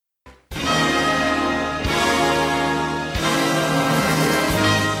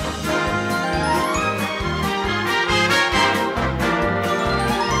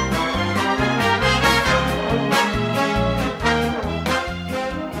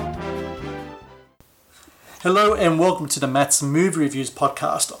Hello and welcome to the Matt's Movie Reviews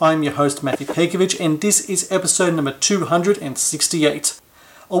podcast. I'm your host Matthew Pekovic and this is episode number 268.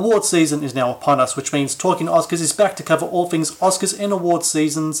 Award season is now upon us, which means Talking Oscars is back to cover all things Oscars and award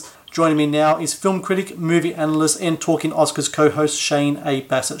seasons. Joining me now is film critic, movie analyst and Talking Oscars co-host Shane A.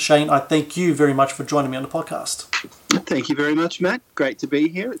 Bassett. Shane, I thank you very much for joining me on the podcast. Thank you very much, Matt. Great to be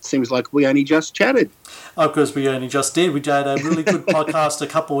here. It seems like we only just chatted. Of course, we only just did. We had a really good podcast a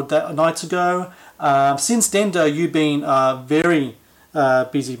couple of nights ago. Since then, though, you've been very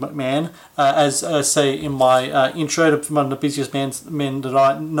busy man. As I say in my intro, to one of the busiest men that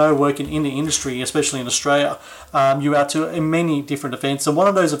I know working in the industry, especially in Australia. You're out to many different events, and one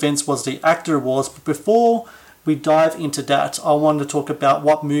of those events was the Actor Awards. But before we dive into that, I wanted to talk about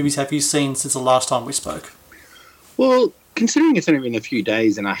what movies have you seen since the last time we spoke? Well, considering it's only been a few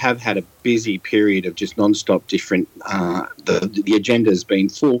days and I have had a busy period of just non-stop different, the agenda's been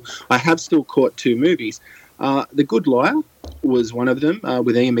full, I have still caught two movies. The Good Liar was one of them,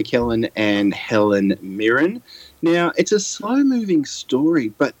 with Ian McKellen and Helen Mirren. Now, it's a slow-moving story,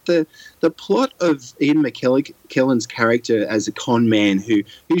 but the plot of Ian McKellen's character as a con man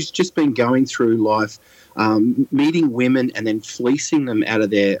who's just been going through life, meeting women and then fleecing them out of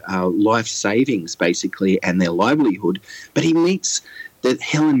their life savings, basically, and their livelihood. But he meets the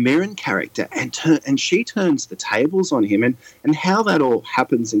Helen Mirren character, and she turns the tables on him, and how that all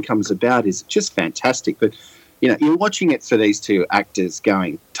happens and comes about is just fantastic. But you're watching it for these two actors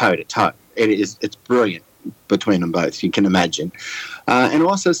going toe to toe. It's brilliant between them both, you can imagine. And I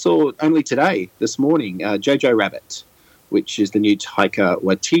also saw only this morning, Jojo Rabbit, which is the new Taika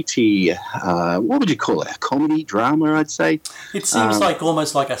Waititi, what would you call it, a comedy, drama, I'd say? It seems like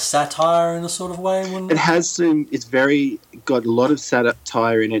almost like a satire in a sort of way, wouldn't it? It has it's got a lot of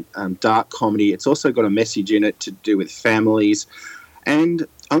satire in it, dark comedy. It's also got a message in it to do with families. And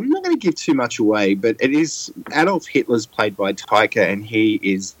I'm not going to give too much away, but it is Adolf Hitler's played by Taika, and he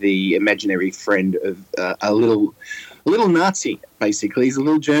is the imaginary friend of a little Nazi, basically. He's a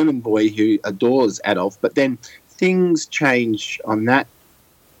little German boy who adores Adolf, but then things change on that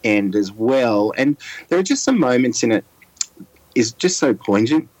end as well. And there are just some moments in it is just so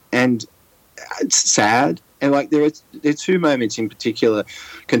poignant and it's sad. And there are two moments in particular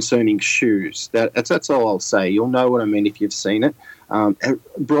concerning shoes. That's all I'll say. You'll know what I mean if you've seen it.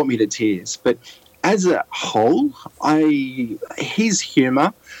 It brought me to tears. But as a whole, his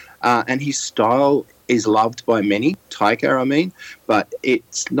humour and his style is loved by many, Taika, I mean, but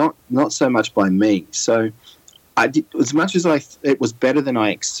it's not so much by me. So as much as it was better than I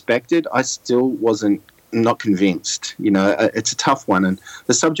expected, I still not convinced. It's a tough one, and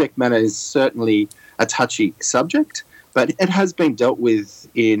the subject matter is certainly a touchy subject, but it has been dealt with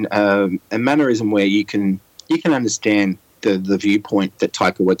in a mannerism where you can understand the viewpoint that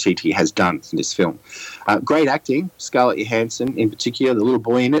Taika Waititi has done for this film. Great acting, Scarlett Johansson in particular, the little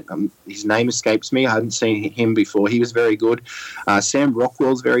boy in it. His name escapes me. I hadn't seen him before. He was very good. Sam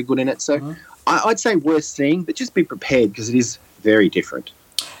Rockwell's very good in it. So I'd say worth seeing, but just be prepared because it is very different.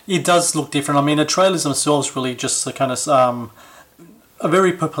 It does look different. I mean, the trailers themselves really just kind of are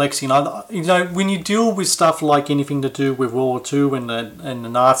very perplexing. When you deal with stuff like anything to do with World War II and the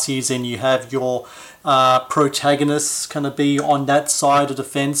Nazis, and you have your protagonists kind of be on that side of the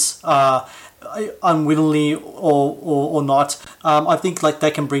fence, unwittingly or not, I think they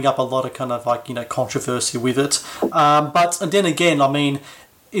can bring up a lot of kind of controversy with it. But then again, I mean,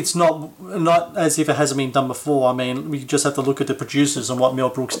 it's not as if it hasn't been done before. I mean, we just have to look at the producers and what Mel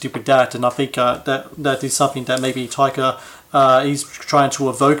Brooks did with that, and I think that is something that maybe Taika is trying to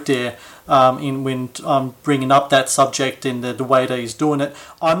evoke there when bringing up that subject and the way that he's doing it.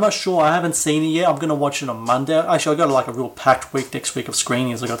 I'm not sure. I haven't seen it yet. I'm going to watch it on Monday. Actually, I've got a real packed week next week of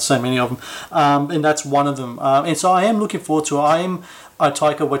screenings. I've got so many of them, and that's one of them. And so I am looking forward to it. I am a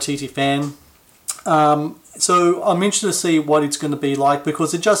Taika Waititi fan. So I'm interested to see what it's going to be like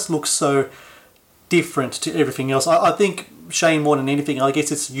because it just looks so different to everything else. I think, Shane, more than anything, I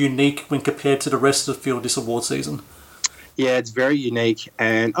guess it's unique when compared to the rest of the field this award season. Yeah, it's very unique,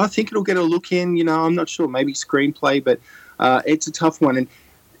 and I think it'll get a look in. I'm not sure, maybe screenplay, but it's a tough one, and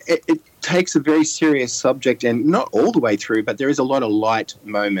it takes a very serious subject, and not all the way through, but there is a lot of light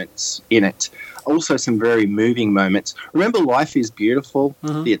moments in it. Also some very moving moments. Remember Life is Beautiful,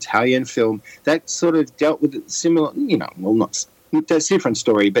 the Italian film, that sort of dealt with similar, that's a different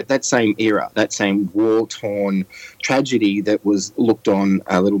story, but that same era, that same war-torn tragedy that was looked on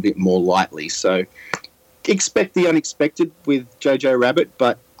a little bit more lightly. So expect the unexpected with Jojo Rabbit,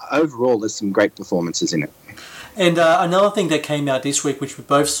 but overall there's some great performances in it. And another thing that came out this week, which we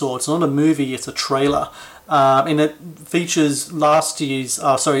both saw, it's not a movie, it's a trailer, and it features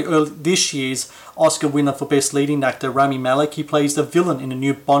this year's Oscar winner for Best Leading Actor, Rami Malek. He plays the villain in the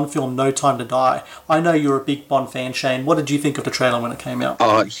new Bond film, No Time to Die. I know you're a big Bond fan, Shane. What did you think of the trailer when it came out?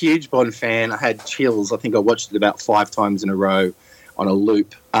 Oh, huge Bond fan. I had chills. I think I watched it about 5 times in a row on a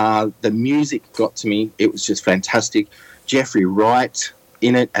loop. The music got to me. It was just fantastic. Jeffrey Wright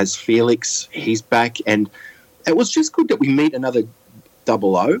in it as Felix. He's back. And it was just good that we meet another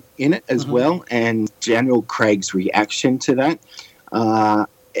 00 in it as well. And Daniel Craig's reaction to that.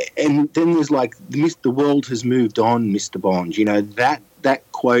 And then there's like, the world has moved on, Mr. Bond. You know, that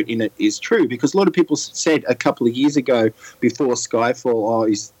quote in it is true, because a lot of people said a couple of years ago before Skyfall,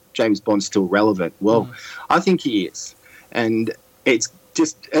 is James Bond still relevant? Well, I think he is. And it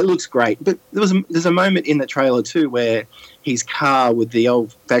looks great. But there's a moment in the trailer too where his car with the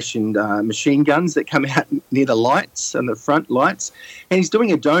old-fashioned machine guns that come out near the lights and the front lights, and he's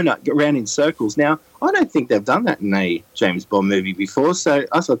doing a donut around in circles. Now, I don't think they've done that in a James Bond movie before, so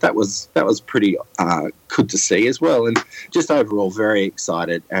I thought that was pretty good to see as well. And just overall, very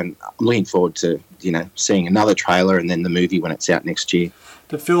excited, and I'm looking forward to seeing another trailer and then the movie when it's out next year.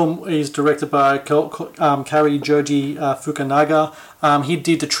 The film is directed by Kari Joji Fukunaga. He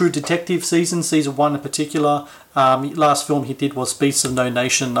did the True Detective season 1 in particular. Last film he did was Beasts of No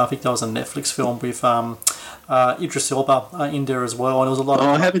Nation. I think that was a Netflix film with Idris Elba in there as well. And there was a lot of...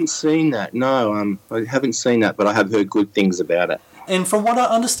 I haven't seen that. No, I haven't seen that, but I have heard good things about it. And from what I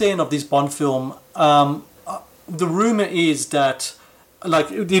understand of this Bond film, the rumour is that, like,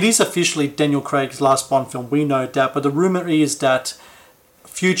 it is officially Daniel Craig's last Bond film. We know that, but the rumour is that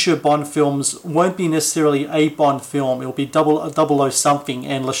future Bond films won't be necessarily a Bond film. It'll be 00 something,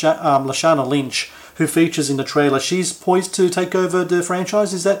 and Lashana Lynch, who features in the trailer, she's poised to take over the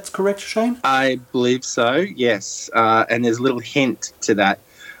franchise. Is that correct, Shane? I believe so, yes. And there's a little hint to that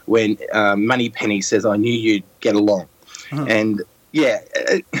when Moneypenny says, "I knew you'd get along." And, yeah,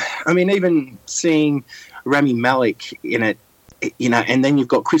 I mean, even seeing Rami Malek in it, and then you've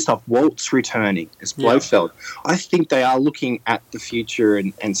got Christoph Waltz returning as Blofeld. I think they are looking at the future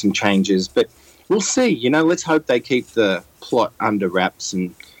and some changes, but we'll see. Let's hope they keep the plot under wraps,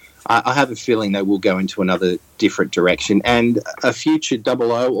 and I have a feeling they will go into another different direction. And a future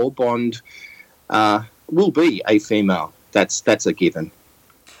 00 or Bond will be a female. That's a given.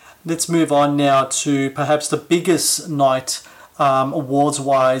 Let's move on now to perhaps the biggest night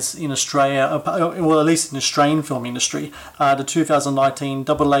awards-wise in Australia, well, at least in the Australian film industry. The 2019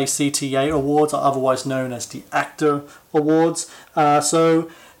 AACTA Awards are otherwise known as the ACTA Awards. So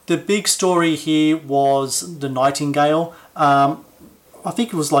the big story here was The Nightingale. I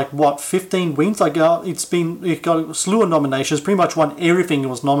think it was 15 wins. It got a slew of nominations. Pretty much won everything it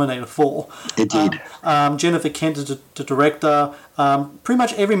was nominated for. It did. Jennifer Kent, the director. Pretty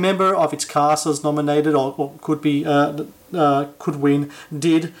much every member of its cast was nominated or could be could win.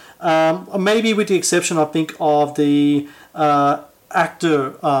 Did. Maybe with the exception, I think, of the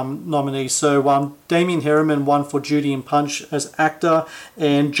actor nominees. So Damien Herriman won for Judy and Punch as actor,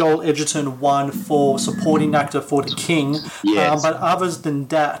 and Joel Edgerton won for supporting actor for The King. Yes. But others than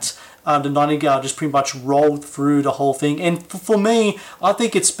that, The Nightingale just pretty much rolled through the whole thing. And for me, I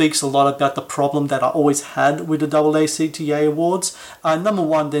think it speaks a lot about the problem that I always had with the AACTA Awards. Number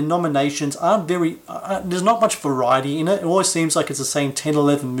one, their nominations aren't very... there's not much variety in it. It always seems like it's the same 10,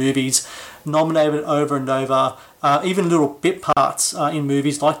 11 movies nominated over and over. Even little bit parts in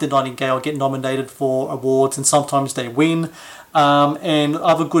movies like The Nightingale get nominated for awards, and sometimes they win. And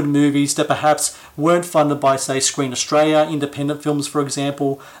other good movies that perhaps weren't funded by, say, Screen Australia, independent films, for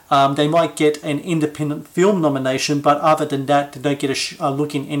example, they might get an independent film nomination, but other than that, they don't get a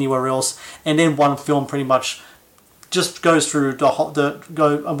look in anywhere else. And then one film pretty much just goes through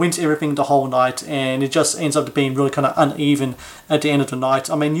wins everything the whole night, and it just ends up being really kind of uneven at the end of the night.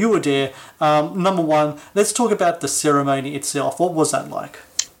 I mean, you were there. Number one, let's talk about the ceremony itself. What was that like?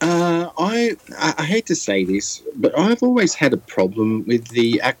 I hate to say this, but I've always had a problem with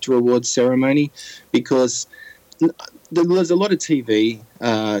the ACTA Awards ceremony, because there's a lot of TV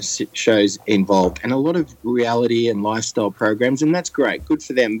shows involved and a lot of reality and lifestyle programs, and that's great, good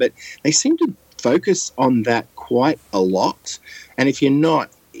for them, but they seem to focus on that quite a lot, and if you're not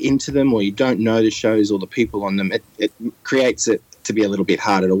into them or you don't know the shows or the people on them, it creates it to be a little bit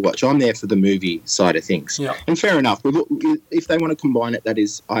harder to watch. I'm there for the movie side of things. Yeah. And fair enough. If they want to combine it,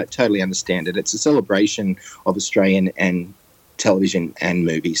 I totally understand it. It's a celebration of Australian and television and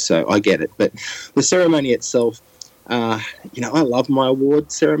movies, so I get it. But the ceremony itself, I love my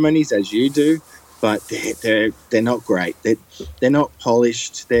award ceremonies, as you do, but they're not great. They're not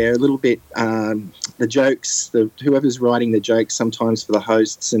polished. They're a little bit the jokes. Whoever's writing the jokes sometimes for the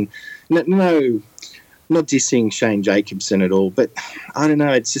hosts, and no not dissing Shane Jacobson at all, but I don't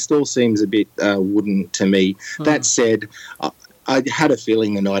know. It just all seems a bit wooden to me. That said, I had a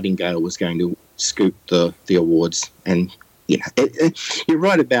feeling the Nightingale was going to scoop the awards, and you're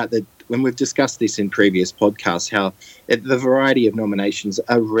right about that. When we've discussed this in previous podcasts, how the variety of nominations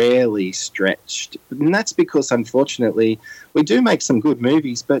are rarely stretched, and that's because unfortunately we do make some good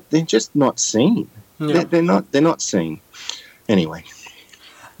movies, but they're just not seen. Yeah. They're not seen. Anyway.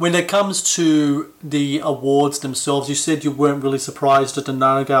 When it comes to the awards themselves, you said you weren't really surprised that the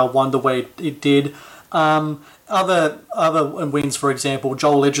Nightingale won the way it did. Other wins, for example,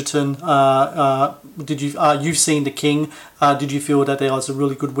 Joel Edgerton. You've seen The King? Did you feel that there was a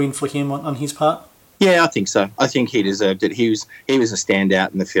really good win for him on his part? Yeah, I think so. I think he deserved it. He was a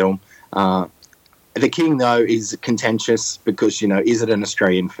standout in the film. The King, though, is contentious because, is it an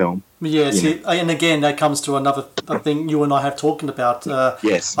Australian film? Yes, and again, that comes to another thing you and I have talking about.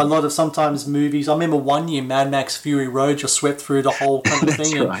 Yes. A lot of sometimes movies, I remember one year Mad Max Fury Road just swept through the whole kind of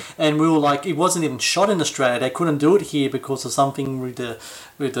thing. Right. And we were like, it wasn't even shot in Australia. They couldn't do it here because of something with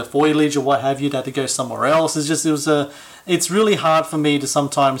the foliage or what have you. They had to go somewhere else. It's really hard for me to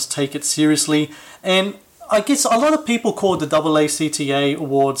sometimes take it seriously. And I guess a lot of people call the AACTA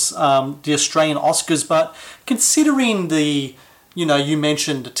Awards the Australian Oscars, but considering you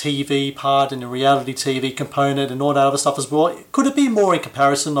mentioned the TV part and the reality TV component and all that other stuff as well, could it be more in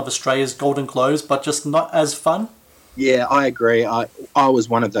comparison of Australia's Golden Globes, but just not as fun? Yeah, I agree. I was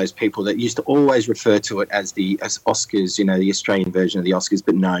one of those people that used to always refer to it as Oscars, the Australian version of the Oscars,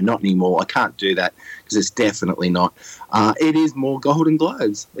 but no, not anymore. I can't do that because it's definitely not. It is more Golden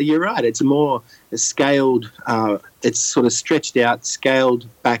Globes. You're right. It's a more scaled, it's sort of stretched out, scaled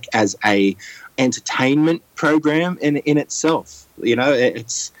back as a entertainment program in itself.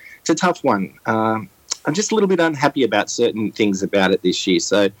 It's a tough one. I'm just a little bit unhappy about certain things about it this year,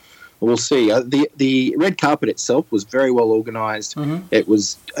 so we'll see. The red carpet itself was very well organised. Mm-hmm. It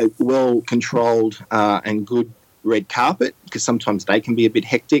was a well controlled and good red carpet, because sometimes they can be a bit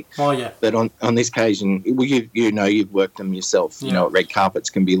hectic. Oh yeah. But on this occasion, well, you've worked them yourself. Yeah. You know what red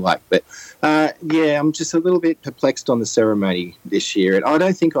carpets can be like. But I'm just a little bit perplexed on the ceremony this year, and I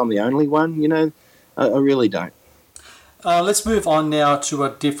don't think I'm the only one. I really don't. Let's move on now to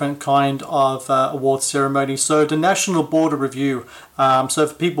a different kind of award ceremony. So the National Board of Review. So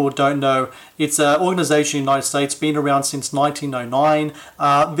for people who don't know, it's an organisation in the United States, been around since 1909.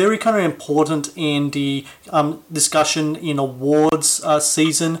 Very kind of important in the discussion in awards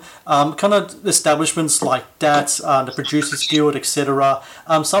season. Kind of establishments like that, the Producers Guild, etc.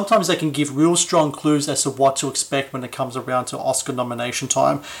 Sometimes they can give real strong clues as to what to expect when it comes around to Oscar nomination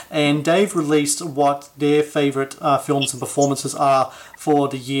time. And they've released what their favourite films and performances are for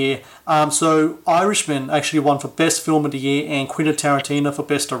the year. So Irishman actually won for Best Film of the Year and Quentin Tarantino for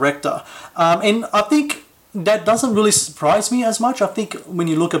Best Director. And I think that doesn't really surprise me as much. I think when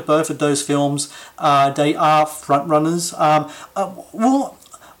you look at both of those films, they are front runners. Well,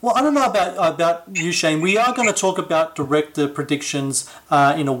 I don't know about you, Shane. We are going to talk about director predictions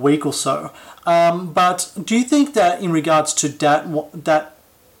in a week or so. But do you think that in regards to that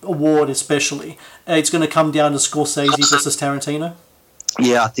award especially, it's going to come down to Scorsese versus Tarantino?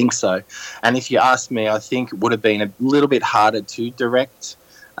 Yeah, I think so. And if you ask me, I think it would have been a little bit harder to direct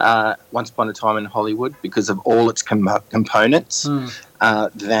Once Upon a Time in Hollywood because of all its components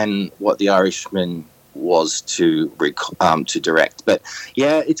than what The Irishman was to direct. But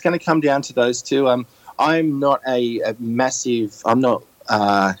yeah, it's going to come down to those two. I'm not a massive.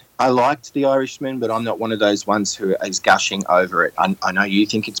 I liked The Irishman, but I'm not one of those ones who is gushing over it. I know you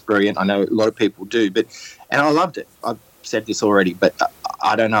think it's brilliant. I know a lot of people do, and I loved it. I've said this already, but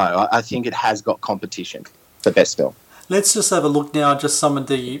I don't know. I think it has got competition for best film. Let's just have a look now at just some of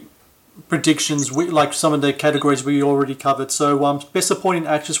the predictions, like some of the categories we already covered. So Best Supporting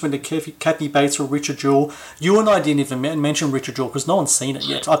Actress went to Kathy Bates or Richard Jewell. You and I didn't even mention Richard Jewell because no one's seen it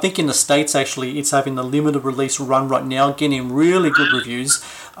yet. I think in the States actually it's having a limited release run right now, getting really good reviews.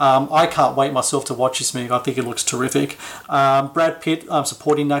 I can't wait myself to watch this movie. I think it looks terrific. Brad Pitt,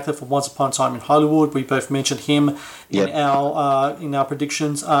 supporting actor for Once Upon a Time in Hollywood. We both mentioned him in our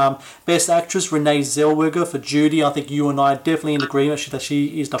predictions. Best Actress, Renee Zellweger for Judy. I think you and I are definitely in agreement that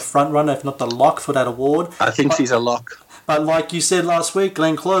she is the front runner, if not the lock for that award. I think she's a lock. But like you said last week,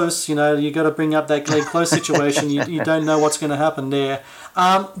 Glenn Close, you got to bring up that Glenn Close situation. You don't know what's going to happen there.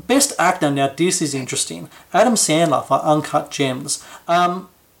 Best Actor, now this is interesting. Adam Sandler for Uncut Gems.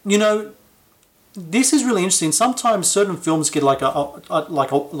 This is really interesting. Sometimes certain films get like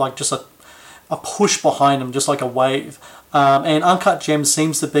just a push behind them, just like a wave. And Uncut Gems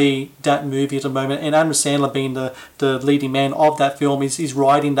seems to be that movie at the moment. And Adam Sandler being the leading man of that film is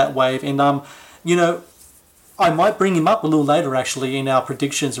riding that wave. And I might bring him up a little later, actually, in our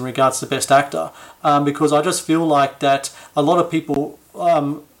predictions in regards to Best Actor, because I just feel like that a lot of people,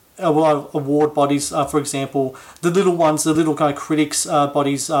 award bodies, for example, the little ones, the little kind of critics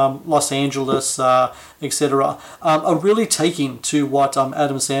bodies, Los Angeles, etc., are really taking to what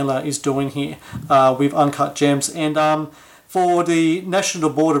Adam Sandler is doing here with Uncut Gems. And for the National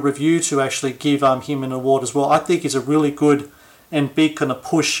Board of Review to actually give him an award as well, I think is a really good and big kind of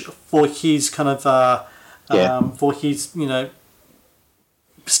push for his kind of for his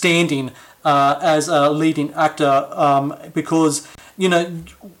standing as a leading actor, because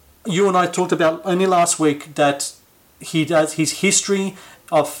you and I talked about only last week that his history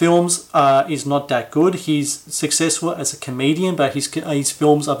of films is not that good. He's successful as a comedian, but his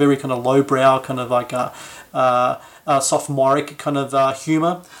films are very kind of lowbrow, kind of like sophomoric kind of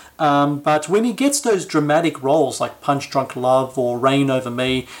humor. But when he gets those dramatic roles like Punch Drunk Love or Reign Over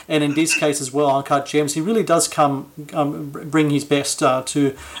Me, and in this case as well, Uncut Gems, he really does bring his best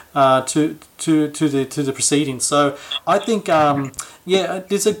to the proceedings. So I think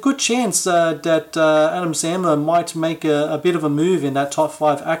there's a good chance that Adam Sandler might make a bit of a move in that top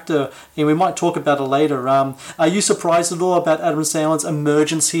 5 actor, and we might talk about it later. Are you surprised at all about Adam Sandler's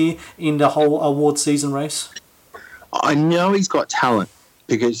emergence here in the whole award season race? I know he's got talent,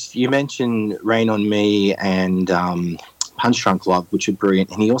 because you mentioned Rain on Me and Punch Drunk Love, which are brilliant.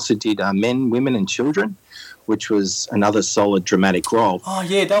 And he also did Men, Women and Children, which was another solid dramatic role. Oh,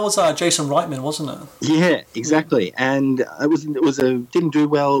 yeah, that was Jason Reitman, wasn't it? Yeah, exactly. And it didn't do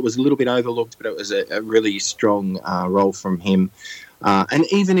well. It was a little bit overlooked, but it was a really strong role from him. And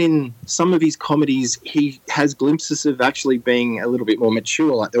even in some of his comedies, he has glimpses of actually being a little bit more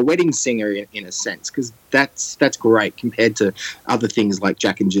mature, like The Wedding Singer in a sense, because that's great compared to other things like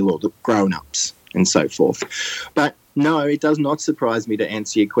Jack and Jill or The Grown-Ups and so forth. But no, it does not surprise me, to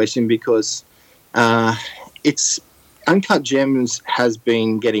answer your question, because it's Uncut Gems has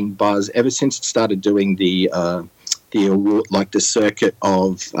been getting buzz ever since it started doing the award, like the circuit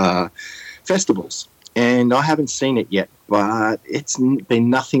of festivals. And I haven't seen it yet, but it's been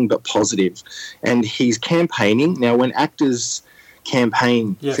nothing but positive. And he's campaigning. Now, when actors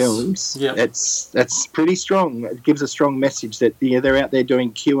campaign films, that's pretty strong. It gives a strong message that they're out there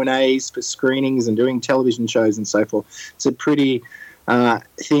doing Q&As for screenings and doing television shows and so forth. It's a pretty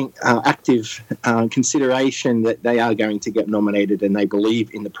active consideration that they are going to get nominated and they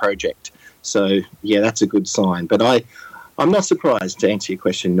believe in the project. So, yeah, that's a good sign. But I'm not surprised, to answer your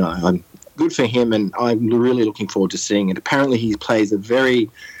question, no. I'm good for him, and I'm really looking forward to seeing it. Apparently he plays a very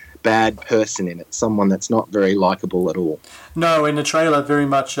bad person in it, someone that's not very likable at all. No, and the trailer very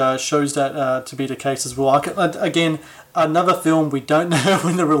much shows that to be the case as well. Again, another film we don't know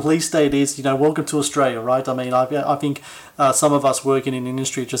when the release date is. Welcome to Australia, right? I mean, I think some of us working in the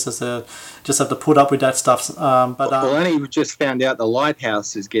industry just have to put up with that stuff. Only we just found out The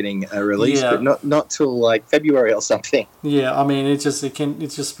Lighthouse is getting a release, but not till like February or something. Yeah, I mean, it's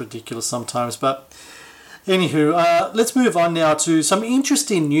just ridiculous sometimes. But anywho, let's move on now to some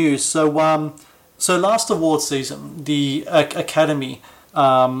interesting news. So last award season, the Academy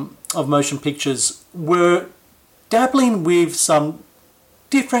of Motion Pictures were dabbling with some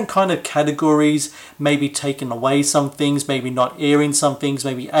different kind of categories, maybe taking away some things, maybe not airing some things,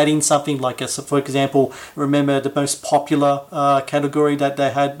 maybe adding something like, for example, remember the most popular category that they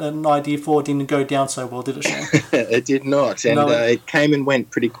had an idea for didn't go down so well, did it, Shane? It did not, and it came and went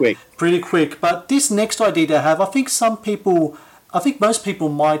pretty quick. But this next idea they have, I think most people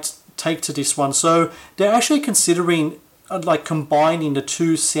might take to this one. So they're actually considering like combining the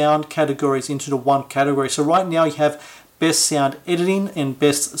two sound categories into the one category. So right now you have Best Sound Editing and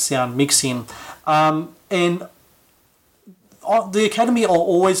Best Sound Mixing. And the Academy are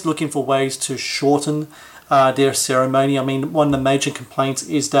always looking for ways to shorten their ceremony. I mean, one of the major complaints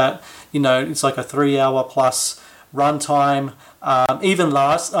is that, it's like a 3-hour plus runtime.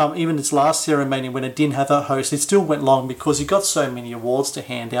 Even this last ceremony, when it didn't have a host, it still went long because you got so many awards to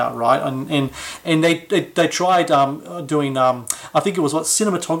hand out, right? And they tried doing I think it was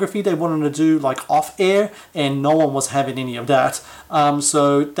cinematography they wanted to do like off air, and no one was having any of that.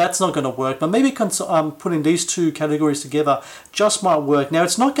 So that's not going to work. But maybe putting these two categories together just might work. Now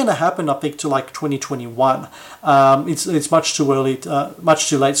it's not going to happen, I think, to like 2021. It's much too early, much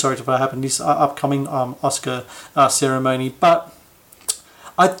too late. Sorry, to happen this upcoming Oscar ceremony, but.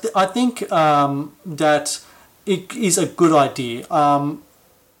 I think that it is a good idea.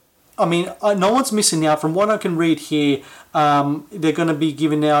 I mean, no one's missing out. From what I can read here, they're going to be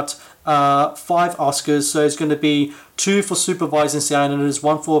giving out 5 Oscars. So it's going to be 2 for supervising sound editors,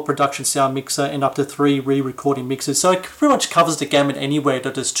 1 for production sound mixer, and up to 3 re-recording mixers. So it pretty much covers the gamut anyway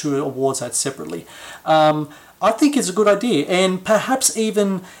that there's 2 awards out separately. I think it's a good idea, and perhaps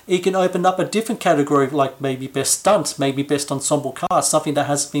even it can open up a different category, like maybe best stunts, maybe best ensemble cast, something that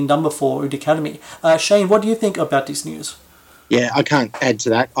hasn't been done before with the Academy. Shane, what do you think about this news? Yeah, I can't add to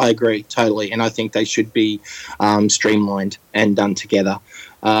that. I agree totally, and I think they should be streamlined and done together.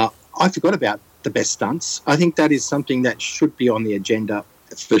 I forgot about the best stunts. I think that is something that should be on the agenda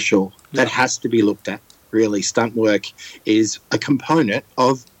for sure. Yeah. That has to be looked at. Really, stunt work is a component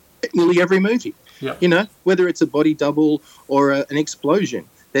of nearly every movie. Yeah. You know, whether it's a body double or an explosion,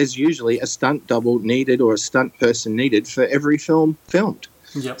 there's usually a stunt double needed or a stunt person needed for every film filmed.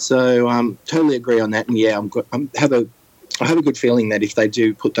 Yeah. So totally agree on that. And yeah, I have a good feeling that if they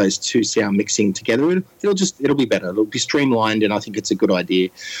do put those two sound mixing together, it'll be better. It'll be streamlined, and I think it's a good idea.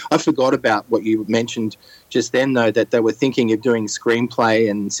 I forgot about what you mentioned just then, though, that they were thinking of doing screenplay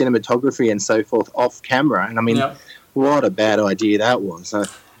and cinematography and so forth off camera. And I mean, what a bad idea that was.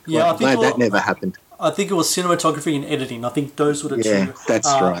 That never happened. I think it was cinematography and editing. I think those were the two that's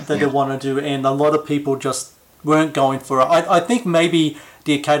right, that they want to do, and a lot of people just weren't going for it. I think maybe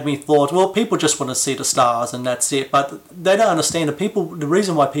the Academy thought, well, people just want to see the stars and that's it. But they don't understand the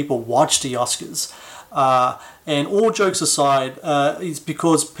reason why people watch the Oscars, and all jokes aside, is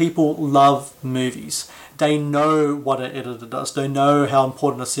because people love movies. They know what an editor does. They know how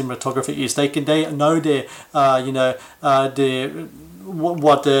important a cinematography is. They know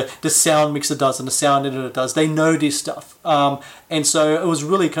what the sound mixer does and the sound editor does. They know this stuff, and so it was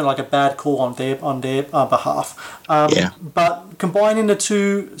really kind of like a bad call on their behalf. But combining the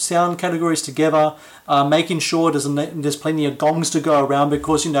two sound categories together, making sure there's plenty of gongs to go around,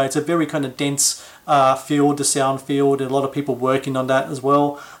 because it's a very kind of dense field, the sound field, and a lot of people working on that as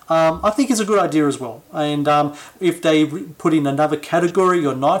well. I think it's a good idea as well. And if they put in another category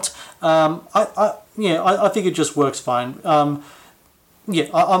or not, I think it just works fine. I'm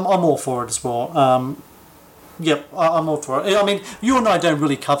all for it as well. I'm all for it. I mean, you and I don't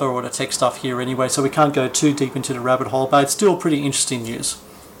really cover all the tech stuff here anyway, so we can't go too deep into the rabbit hole, but it's still pretty interesting news.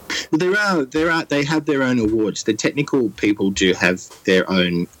 They have their own awards. The technical people do have their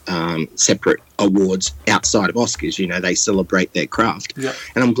own separate awards outside of Oscars. They celebrate their craft. Yep.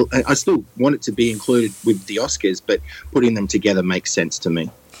 And I still want it to be included with the Oscars, but putting them together makes sense to me.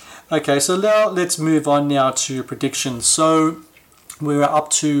 Okay, so now let's move on now to predictions. So we're up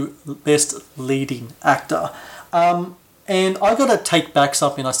to Best Leading Actor. And I got to take back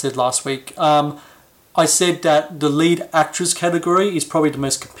something I said last week. I said that the lead actress category is probably the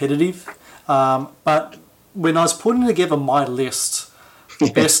most competitive. But when I was putting together my list,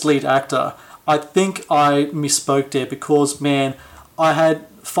 Best Lead Actor, I think I misspoke there because, man, I had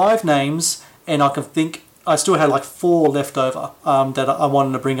 5 names and I still had like 4 left over that I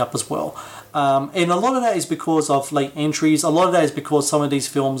wanted to bring up as well. And a lot of that is because of late entries. A lot of that is because some of these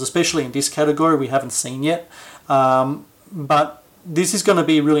films, especially in this category, we haven't seen yet. But this is going to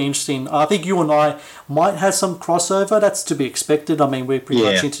be really interesting. I think you and I might have some crossover. That's to be expected. I mean, we're pretty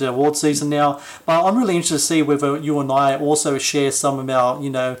much into the award season now. But I'm really interested to see whether you and I also share some of our,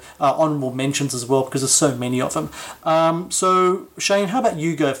 honourable mentions as well, because there's so many of them. So, Shane, how about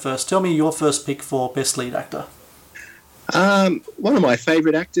you go first? Tell me your first pick for Best Lead Actor. One of my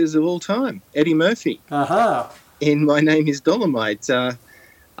favourite actors of all time, Eddie Murphy. In My Name is Dolomite.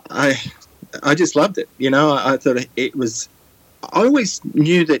 I just loved it. I thought it was... I always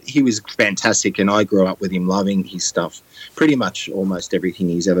knew that he was fantastic, and I grew up with him, loving his stuff, pretty much almost everything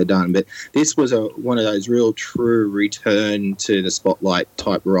he's ever done. But this was one of those real true return to the spotlight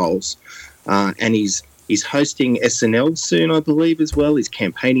type roles. And he's hosting SNL soon, I believe, as well. He's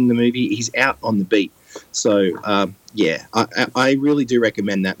campaigning the movie. He's out on the beat. So, I really do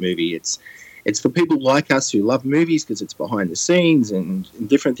recommend that movie. It's for people like us who love movies because it's behind the scenes and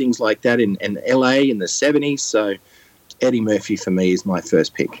different things like that in LA in the 70s. So Eddie Murphy for me is my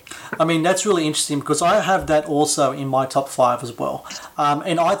first pick. I mean, that's really interesting because I have that also in my top 5 as well.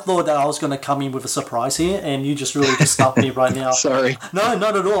 And I thought that I was going to come in with a surprise here, and you just really stumped me right now. Sorry. No,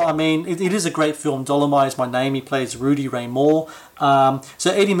 not at all. I mean, it is a great film. Dolomite is my name. He plays Rudy Ray Moore.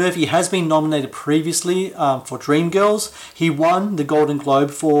 So Eddie Murphy has been nominated previously for Dreamgirls. He won the Golden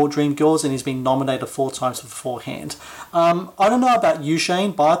Globe for Dreamgirls, and he's been nominated 4 times beforehand. I don't know about you,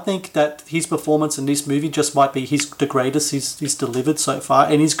 Shane, but I think that his performance in this movie just might be the greatest he's delivered so far,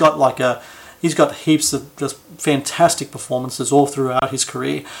 and he's got heaps of just fantastic performances all throughout his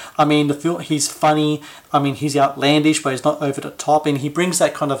career. I mean, he's funny. I mean, he's outlandish, but he's not over the top, and he brings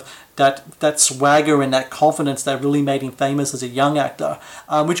that kind of that swagger and that confidence that really made him famous as a young actor.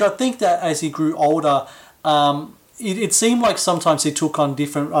 Which I think that as he grew older, it seemed like sometimes he took on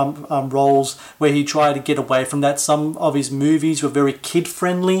different roles where he tried to get away from that. Some of his movies were very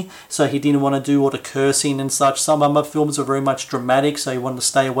kid-friendly, so he didn't want to do all the cursing and such. Some other films were very much dramatic, so he wanted to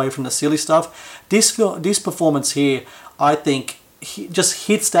stay away from the silly stuff. This performance here, I think, he just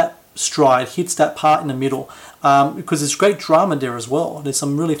hits that stride, hits that part in the middle, because there's great drama there as well. There's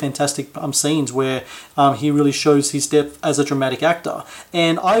some really fantastic scenes where he really shows his depth as a dramatic actor.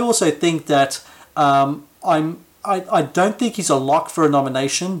 And I also think that I don't think he's a lock for a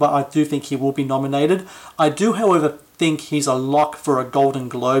nomination, but I do think he will be nominated. I do, however, think he's a lock for a Golden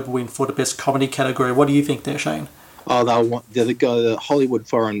Globe win for the Best Comedy category. What do you think there, Shane? Oh, the Hollywood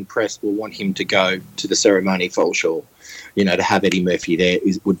foreign press will want him to go to the ceremony for sure. You know, to have Eddie Murphy there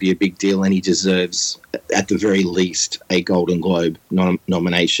would be a big deal, and he deserves, at the very least, a Golden Globe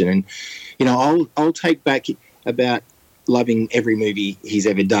nomination. And, you know, I'll take back about loving every movie he's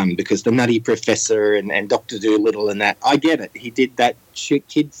ever done, because The Nutty Professor and Dr. Dolittle and that, I get it. He did that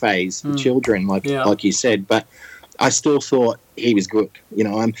kid phase, children, like you said, but I still thought he was good. You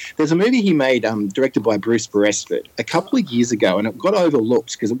know, there's a movie he made, directed by Bruce Beresford, a couple of years ago, and it got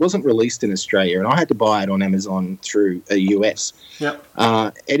overlooked because it wasn't released in Australia, and I had to buy it on Amazon through a US. Yep.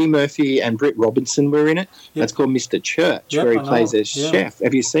 Eddie Murphy and Britt Robinson were in it. Yep. That's called Mr. Church, where he plays a chef.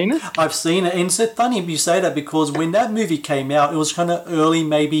 Have you seen it? I've seen it, and it's funny you say that, because when that movie came out, it was kind of early,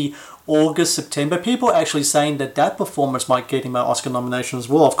 maybe August, September. People were actually saying that performance might get him an Oscar nomination as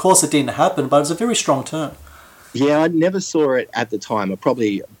well. Of course, it didn't happen, but it was a very strong turn. Yeah, I never saw it at the time. I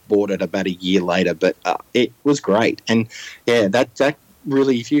probably bought it about a year later, but it was great. And, yeah, that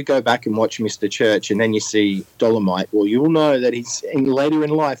really, if you go back and watch Mr. Church and then you see Dolomite, well, you'll know that later in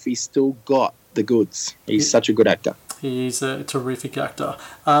life he's still got the goods. He's such a good actor. He's a terrific actor.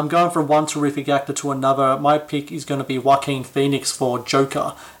 Going from one terrific actor to another, my pick is going to be Joaquin Phoenix for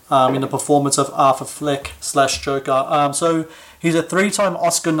Joker, in the performance of Arthur Fleck / Joker. So he's a 3-time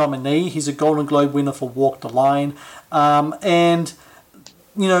Oscar nominee. He's a Golden Globe winner for Walk the Line. And,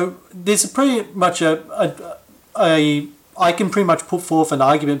 you know, there's pretty much I can pretty much put forth an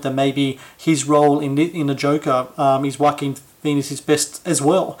argument that maybe his role in the Joker is Joaquin Phoenix's best as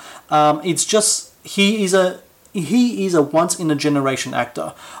well. It's just, he is a once in a generation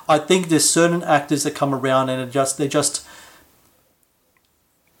actor. I think there's certain actors that come around and they just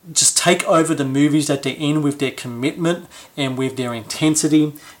take over the movies that they're in with their commitment and with their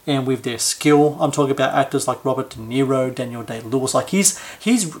intensity and with their skill. I'm talking about actors like Robert De Niro, Daniel Day-Lewis. Like he's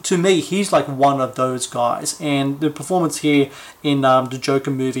to me, he's like one of those guys. And the performance here in the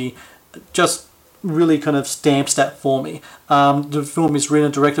Joker movie just really kind of stamps that for me. The film is written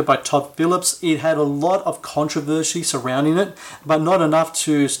and directed by Todd Phillips. It had a lot of controversy surrounding it, but not enough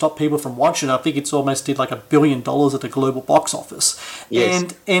to stop people from watching it. I think it's almost did like $1 billion at the global box office.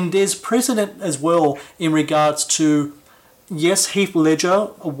 Yes. And there's precedent as well in regards to, yes, Heath Ledger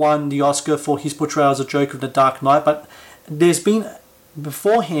won the Oscar for his portrayal as a Joker of The Dark Knight, but there's been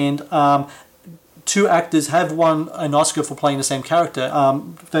beforehand 2 actors have won an Oscar for playing the same character.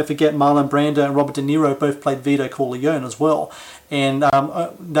 Don't forget Marlon Brando and Robert De Niro both played Vito Corleone as well. And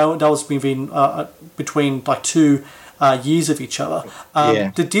that was between like 2 years of each other.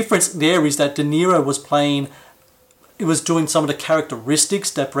 The difference there is that De Niro was doing some of the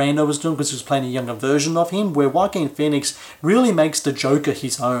characteristics that Brando was doing because he was playing a younger version of him, where Joaquin Phoenix really makes the Joker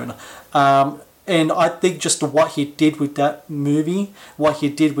his own. And I think just what he did with that movie, what he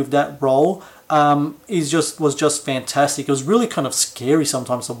did with that role, was just fantastic. It was really kind of scary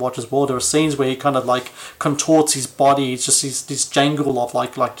sometimes to watch as well. There are scenes where he kind of like contorts his body. It's just this jangle of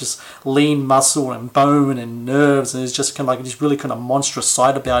like just lean muscle and bone and nerves, and it's just kind of like this really kind of monstrous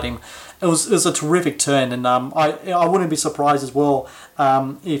side about him. It was a terrific turn, and I wouldn't be surprised as well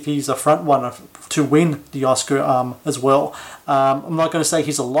if he's a front runner to win the Oscar as well. I'm not going to say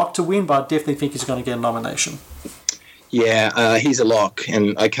he's a lock to win, but I definitely think he's going to get a nomination. Yeah, he's a lock,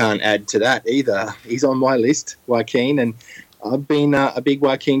 and I can't add to that either. He's on my list, Joaquin, and I've been a big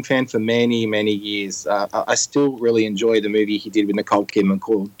Joaquin fan for many, many years. I still really enjoy the movie he did with Nicole Kidman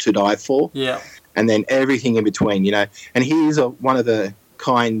called To Die For. Yeah. And then everything in between, you know. And he is one of the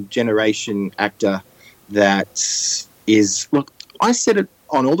kind generation actor that is... Look, I said it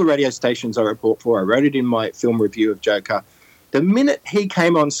on all the radio stations I report for. I wrote it in my film review of Joker. The minute he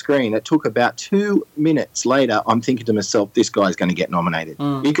came on screen, it took about 2 minutes later, I'm thinking to myself, this guy's going to get nominated.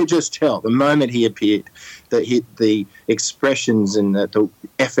 You could just tell the moment he appeared, that the expressions and the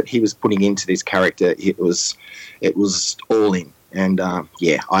effort he was putting into this character, it was all in. And,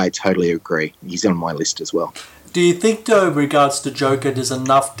 I totally agree. He's on my list as well. Do you think, though, in regards to Joker, there's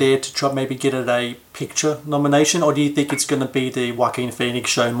enough there to try maybe get it a picture nomination, or do you think it's going to be the Joaquin Phoenix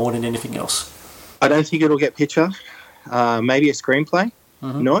show more than anything else? I don't think it'll get picture. Maybe a screenplay,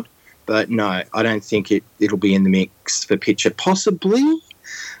 not. But no, I don't think it'll be in the mix for picture. Possibly,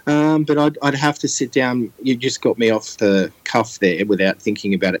 but I'd have to sit down. You just got me off the cuff there without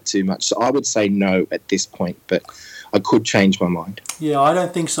thinking about it too much. So I would say no at this point, but I could change my mind. Yeah, I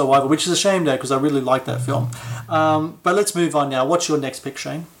don't think so either, which is a shame though, because I really like that film. But let's move on now. What's your next pick,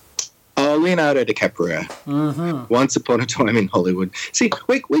 Shane? Leonardo DiCaprio. Once Upon a Time in Hollywood. See,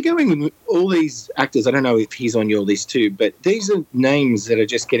 we're going with all these actors. I don't know if he's on your list too, but these are names that are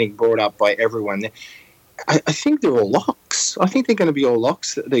just getting brought up by everyone. I think they're all locks. I think they're going to be all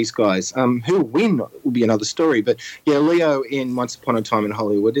locks, these guys. Who'll win will be another story. But yeah, Leo in Once Upon a Time in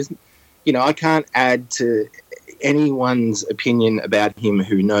Hollywood isn't. I can't add to anyone's opinion about him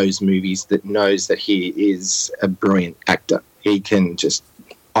who knows movies that knows that he is a brilliant actor.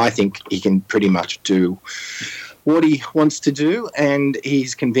 I think he can pretty much do what he wants to do, and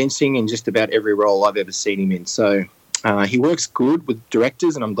he's convincing in just about every role I've ever seen him in. So he works good with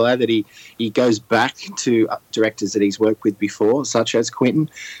directors, and I'm glad that he goes back to directors that he's worked with before, such as Quentin.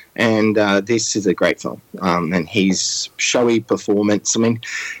 And this is a great film. And his showy performance, I mean,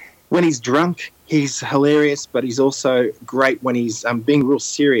 when he's drunk, he's hilarious, but he's also great when he's being real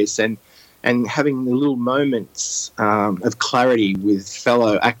serious and having the little moments of clarity with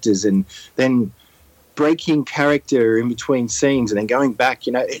fellow actors, and then breaking character in between scenes and then going back.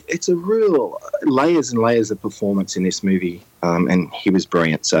 It's a real layers and layers of performance in this movie, and he was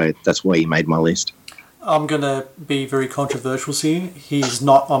brilliant, so that's why he made my list. I'm going to be very controversial here. He's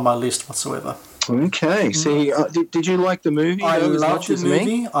not on my list whatsoever. Okay, see, did you like the movie? I loved the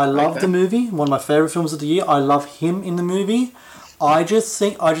movie. I loved the movie. One of my favourite films of the year. I love him in the movie. I just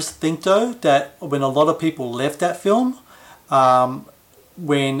think though that when a lot of people left that film,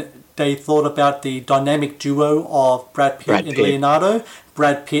 when they thought about the dynamic duo of Brad Pitt and Leonardo,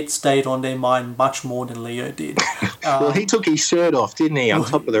 Brad Pitt stayed on their mind much more than Leo did. Well, he took his shirt off, didn't he, on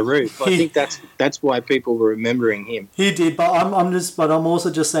top of the roof? I think that's why people were remembering him. He did, but I'm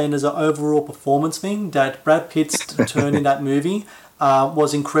also just saying as an overall performance thing that Brad Pitt's turn in that movie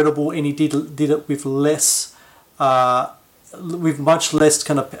was incredible, and he did it with less. With much less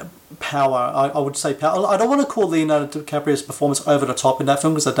kind of power, I would say power. I don't want to call Leonardo DiCaprio's performance over the top in that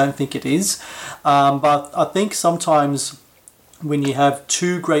film because I don't think it is. But I think sometimes when you have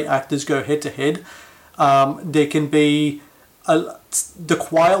two great actors go head to head, there can be the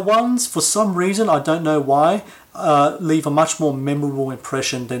quiet ones, for some reason, I don't know why, leave a much more memorable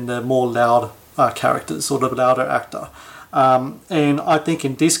impression than the more loud characters or the louder actor. And I think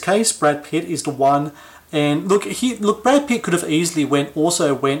in this case, Brad Pitt is the one. And look, Brad Pitt could have easily went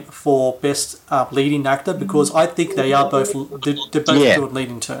for best leading actor, because I think they are both doing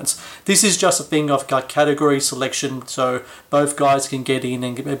leading turns. This is just a thing of category selection, so both guys can get in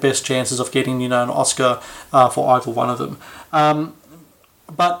and get the best chances of getting an Oscar for either one of them.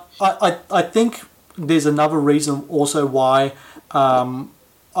 But I think there's another reason also why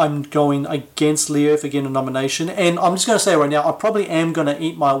I'm going against Leo for getting a nomination. And I'm just going to say right now, I probably am going to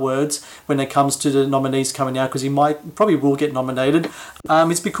eat my words when it comes to the nominees coming out, because he probably will get nominated.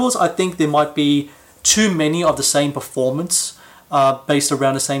 It's because I think there might be too many of the same performance based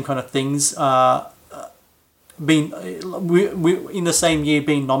around the same kind of things being in the same year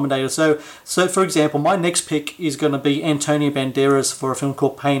being nominated. So for example, my next pick is going to be Antonio Banderas for a film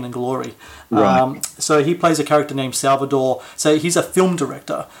called Pain and Glory. Right. So he plays a character named Salvador. So he's a film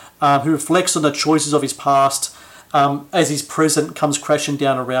director who reflects on the choices of his past as his present comes crashing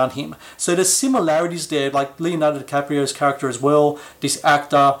down around him. So there's similarities there, like Leonardo DiCaprio's character as well, this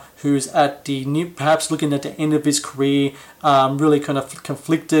actor who's at perhaps looking at the end of his career, really kind of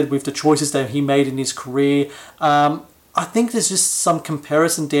conflicted with the choices that he made in his career. I think there's just some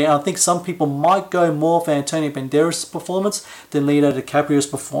comparison there. I think some people might go more for Antonio Banderas' performance than Leonardo DiCaprio's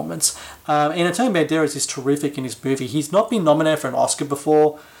performance. And Antonio Banderas is terrific in his movie. He's not been nominated for an Oscar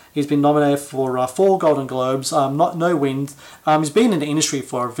before. He's been nominated for 4 Golden Globes, no wins. He's been in the industry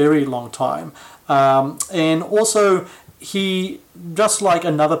for a very long time. And also, he, just like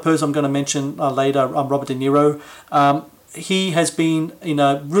another person I'm going to mention later, Robert De Niro, he has been in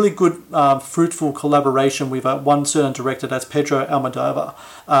a really good, fruitful collaboration with one certain director, that's Pedro Almodovar,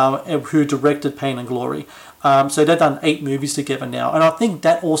 who directed Pain and Glory. So they've done 8 movies together now, and I think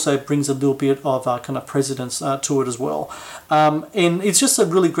that also brings a little bit of kind of precedence to it as well. And it's just a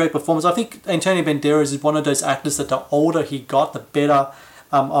really great performance. I think Antonio Banderas is one of those actors that the older he got, the better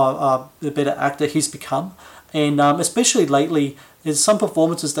actor he's become. And especially lately, there's some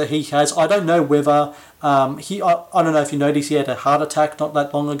performances that he has. I don't know whether I don't know if you noticed, he had a heart attack not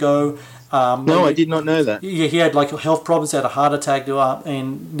that long ago. No, I did not know that. Yeah, he had like health problems. He had a heart attack,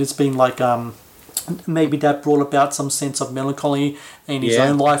 and it's been like maybe that brought about some sense of melancholy in his Yeah.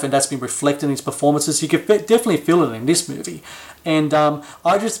 own life, and that's been reflected in his performances. You could definitely feel it in this movie. And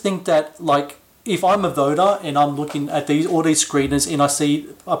I just think that, like, if I'm a voter and I'm looking at all these screeners and I see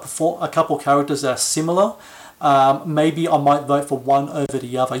a couple of characters that are similar, maybe I might vote for one over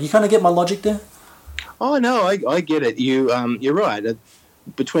the other. You kind of get my logic there? Oh no, I get it. You're right.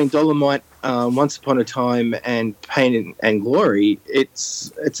 Between Dolomite, Once Upon a Time, and Pain and Glory,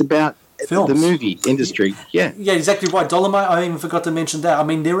 it's about Films. the movie industry. Yeah. Yeah, exactly right. Dolomite, I even forgot to mention that. I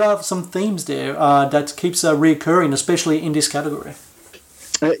mean, there are some themes there that keeps reoccurring, especially in this category.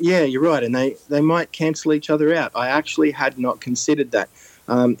 Yeah, you're right, and they might cancel each other out. I actually had not considered that.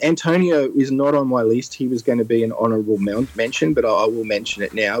 Antonio is not on my list. He was going to be an honourable mention, but I will mention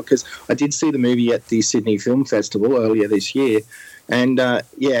it now because I did see the movie at the Sydney Film Festival earlier this year, and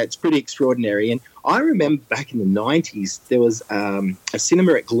it's pretty extraordinary. And I remember back in the 90s, there was a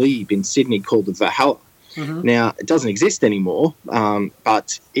cinema at Glebe in Sydney called the Valhalla. Mm-hmm. Now, it doesn't exist anymore,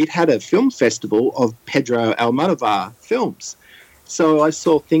 but it had a film festival of Pedro Almodovar films. So I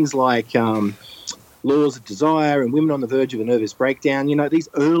saw things like Laws of Desire and Women on the Verge of a Nervous Breakdown, these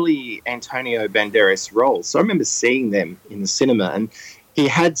early Antonio Banderas roles. So I remember seeing them in the cinema, and he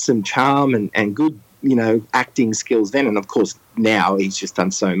had some charm and good, acting skills then. And, of course, now he's just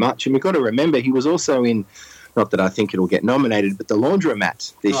done so much. And we've got to remember he was also in, not that I think it'll get nominated, but The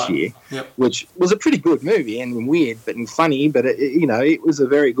Laundromat this year, which was a pretty good movie and weird and funny, but, it was a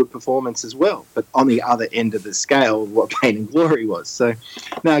very good performance as well. But on the other end of the scale of what Pain and Glory was. So,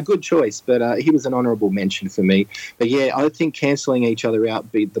 no, good choice, but he was an honourable mention for me. But, yeah, I think cancelling each other out,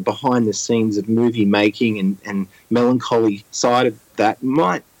 be the behind-the-scenes of movie making and melancholy side of that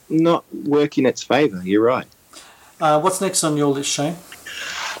might not work in its favour. You're right. What's next on your list, Shane?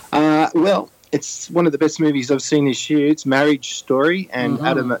 Well, it's one of the best movies I've seen this year. It's Marriage Story and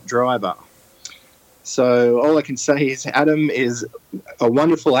Adam Driver. So all I can say is Adam is a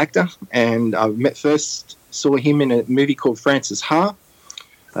wonderful actor, and I first saw him in a movie called Frances Ha,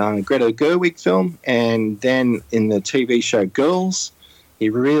 Greta Gerwig film, and then in the TV show Girls. He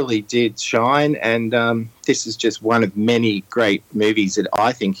really did shine, and this is just one of many great movies that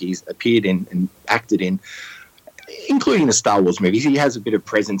I think he's appeared in and acted in, including the Star Wars movies. He has a bit of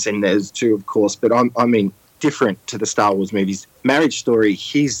presence in those too, of course, but I mean, different to the Star Wars movies. Marriage Story,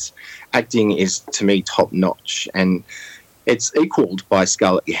 his acting is, to me, top-notch, and it's equalled by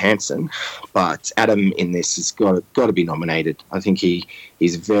Scarlett Johansson, but Adam in this has got to be nominated. I think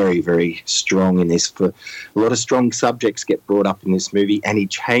he's very, very strong in this. For a lot of strong subjects get brought up in this movie, and he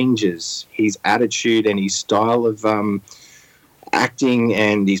changes his attitude and his style of acting,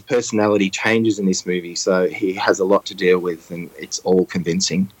 and his personality changes in this movie. So he has a lot to deal with, and it's all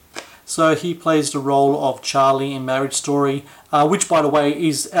convincing. So he plays the role of Charlie in Marriage Story, which, by the way,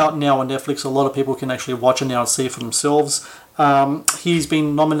 is out now on Netflix. A lot of people can actually watch it now and see it for themselves. He's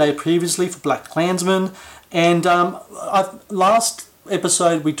been nominated previously for BlacKkKlansman, and last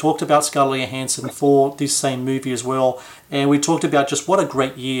episode we talked about Scarlett Johansson for this same movie as well, and we talked about just what a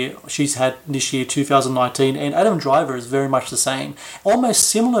great year she's had this year, 2019, and Adam Driver is very much the same, almost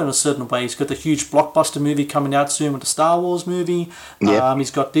similar in a certain way. He's got the huge blockbuster movie coming out soon with the Star Wars movie.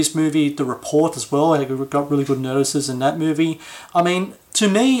 He's got this movie, The Report, as well. He got really good notices in that movie. I mean, to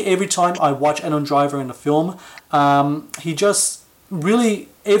me, every time I watch Adam Driver in a film, he just really,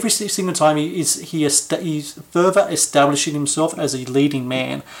 every single time he's further establishing himself as a leading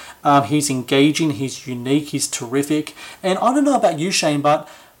man. He's engaging, he's unique, he's terrific. And I don't know about you, Shane, but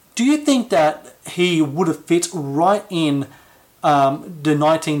do you think that he would have fit right in the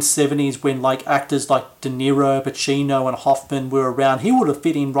 1970s when like actors like De Niro, Pacino and Hoffman were around? He would have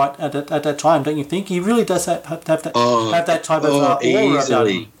fit in right at that time, don't you think? He really does have that type of aura about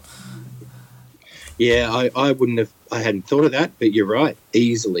him. Yeah, I wouldn't have. I hadn't thought of that, but you're right.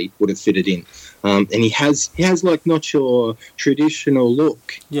 Easily would have fitted in, and he has like not your traditional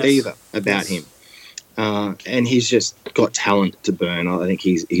look either about him, and he's just got talent to burn. I think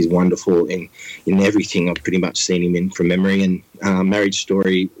he's wonderful in everything I've pretty much seen him in from memory. And Marriage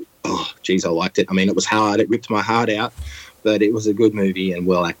Story, oh geez, I liked it. I mean, it was hard. It ripped my heart out, but it was a good movie and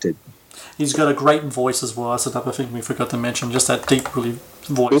well acted. He's got a great voice as well. That's the type of thing we forgot to mention. Just that deep, really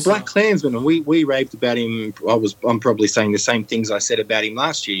voice. Well, BlacKkKlansman, and we raved about him. I'm probably saying the same things I said about him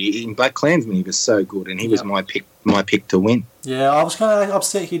last year. In BlacKkKlansman, he was so good, and he was my pick to win. Yeah, I was kind of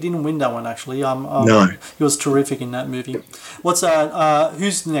upset he didn't win that one, actually. No. He was terrific in that movie.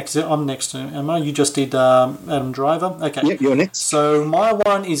 Who's next? I'm next to Emma. You just did Adam Driver. Okay. Yep, you're next. So my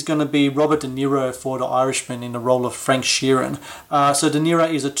one is going to be Robert De Niro for The Irishman in the role of Frank Sheeran. So De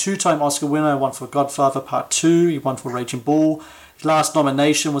Niro is a two-time Oscar winner. He won for Godfather Part 2. He won for Raging Bull. His last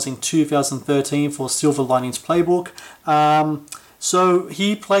nomination was in 2013 for Silver Linings Playbook. So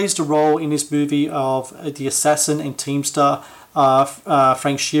he plays the role in this movie of the assassin and teamster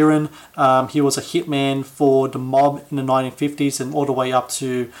Frank Sheeran. He was a hitman for the mob in the 1950s and all the way up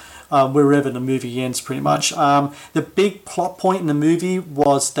to wherever the movie ends, pretty much. The big plot point in the movie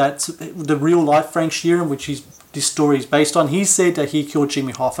was that the real life Frank Sheeran, which this story is based on, he said that he killed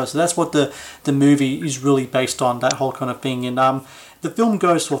Jimmy Hoffa. So that's what the movie is really based on, that whole kind of thing. And the film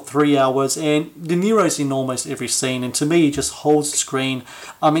goes for 3 hours, and De Niro's in almost every scene. And to me, he just holds the screen.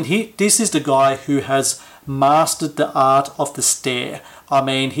 I mean, this is the guy who has mastered the art of the stare. I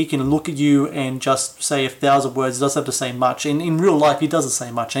mean, he can look at you and just say 1,000 words. He doesn't have to say much. And in real life, he doesn't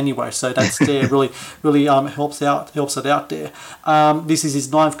say much anyway. So that stare really helps it out there. This is his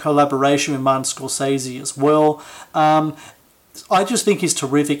 9th collaboration with Martin Scorsese as well. I just think he's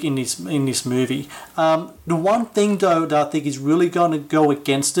terrific in this movie. The one thing though that I think is really going to go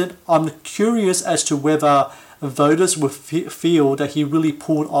against it, I'm curious as to whether voters will feel that he really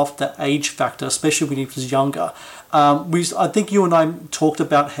pulled off the age factor, especially when he was younger. I think you and I talked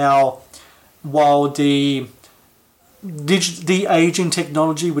about how while the aging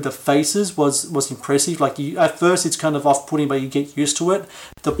technology with the faces was impressive, like at first it's kind of off-putting, but you get used to it.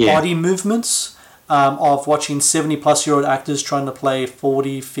 The body movements of watching 70-plus-year-old actors trying to play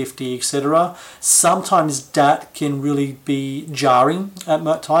 40, 50, etc. Sometimes that can really be jarring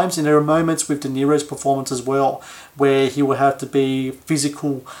at times, and there are moments with De Niro's performance as well where he will have to be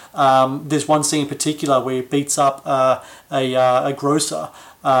physical. There's one scene in particular where he beats up a grocer,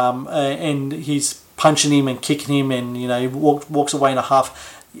 and he's punching him and kicking him, and he walks away in a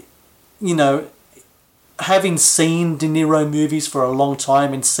huff. Having seen De Niro movies for a long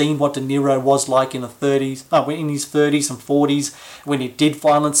time and seen what De Niro was like in his 30s and 40s when he did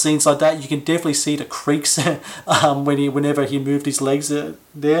violent scenes like that, you can definitely see the creaks whenever he moved his legs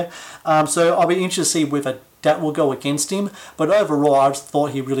there. So I'll be interested to see whether that will go against him. But overall, I just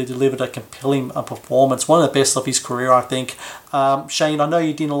thought he really delivered a compelling performance. One of the best of his career, I think. Shane, I know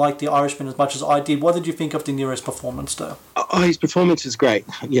you didn't like The Irishman as much as I did. What did you think of De Niro's performance, though? Oh, his performance is great.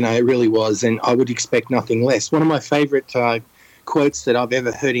 It really was, and I would expect nothing less. One of my favourite quotes that I've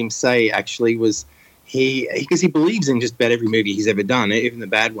ever heard him say, actually, was because he believes in just about every movie he's ever done, even the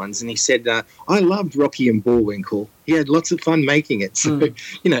bad ones, and he said, I loved Rocky and Bullwinkle. He had lots of fun making it. So,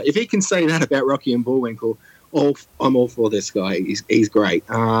 if he can say that about Rocky and Bullwinkle, I'm all for this guy. He's great.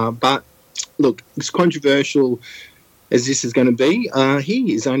 But look, as controversial as this is going to be,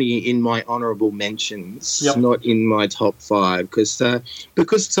 he is only in my honourable mentions, not in my top 5,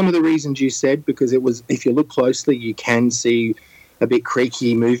 because some of the reasons you said. Because it was, if you look closely, you can see a bit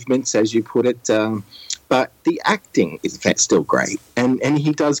creaky movements, as you put it. But the acting is still great. And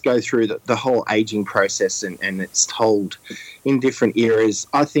he does go through the whole aging process, and it's told in different eras.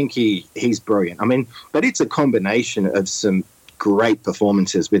 I think he's brilliant. I mean, but it's a combination of some great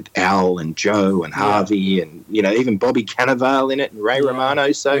performances with Al and Joe and Harvey and, even Bobby Cannavale in it and Ray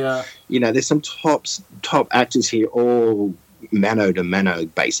Romano. So, there's some top actors here, all mano to mano,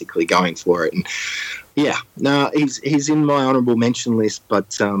 basically going for it. And he's in my honourable mention list,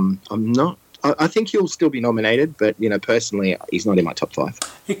 but I'm not. I think he'll still be nominated, but, personally, he's not in my top 5.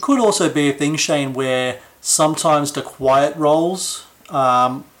 It could also be a thing, Shane, where sometimes the quiet roles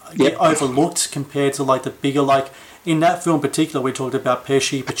get overlooked compared to, like, the bigger, like, in that film in particular, we talked about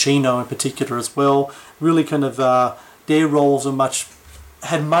Pesci, Pacino in particular as well. Really kind of, their roles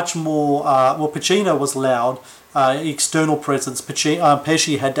had much more, Pacino was loud, external presence.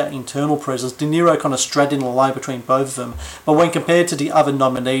 Pesci had that internal presence. De Niro kind of straddling the line between both of them. But when compared to the other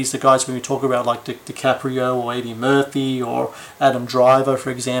nominees, the guys when we talk about like DiCaprio or Eddie Murphy or Adam Driver,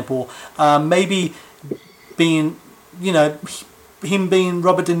 for example, maybe being, him being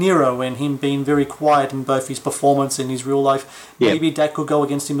Robert De Niro and him being very quiet in both his performance and his real life, maybe that could go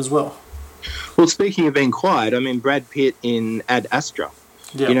against him as well. Well, speaking of being quiet, I mean, Brad Pitt in Ad Astra.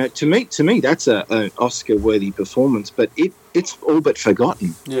 Yeah. To me, that's an Oscar-worthy performance, but it's all but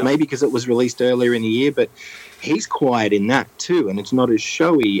forgotten. Yeah. Maybe because it was released earlier in the year, but he's quiet in that too, and it's not as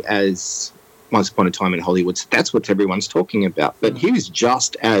showy as Once Upon a Time in Hollywood. So that's what everyone's talking about. But he was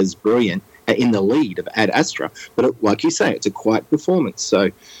just as brilliant in the lead of Ad Astra. But like you say, it's a quiet performance,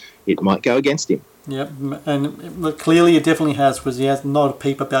 so it might go against him. Yep, and clearly it definitely has, because he has not a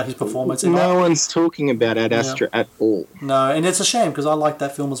peep about his performance. No one's talking about Ad Astra at all. No, and it's a shame, because I like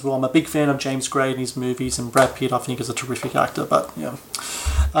that film as well. I'm a big fan of James Gray and his movies, and Brad Pitt I think is a terrific actor, but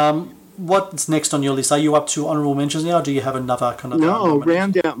what's next on your list? Are you up to honourable mentions now, or do you have another kind of... No, I'll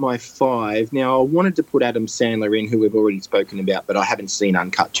round out my 5. Now, I wanted to put Adam Sandler in, who we've already spoken about, but I haven't seen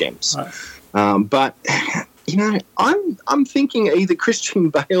Uncut Gems. Right. But I'm thinking either Christian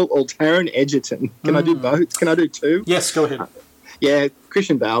Bale or Taron Egerton. Can I do both? Can I do two? Yes, go ahead. Yeah,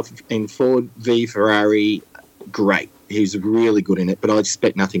 Christian Bale in Ford v Ferrari, great. He's really good in it, but I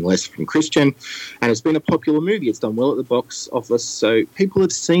expect nothing less from Christian. And it's been a popular movie. It's done well at the box office, so people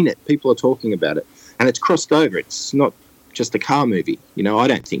have seen it. People are talking about it. And it's crossed over. It's not just a car movie. I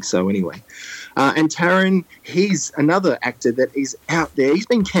don't think so anyway. And Taron, he's another actor that is out there. He's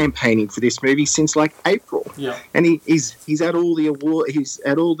been campaigning for this movie since like April. Yeah. And he's at all the he's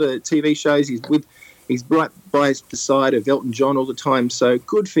at all the TV shows. He's right by the side of Elton John all the time. So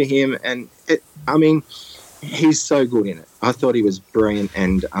good for him. And he's so good in it. I thought he was brilliant,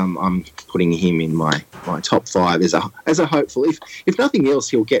 and I'm putting him in my top 5 as a hopeful. If nothing else,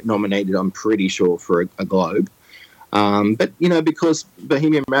 he'll get nominated, I'm pretty sure, for a Globe. But, because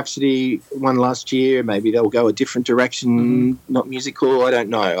Bohemian Rhapsody won last year, maybe they'll go a different direction, not musical. I don't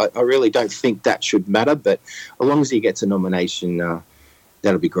know. I really don't think that should matter, but as long as he gets a nomination,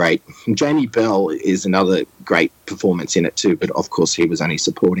 that'll be great. And Jamie Bell is another great performance in it too, but of course he was only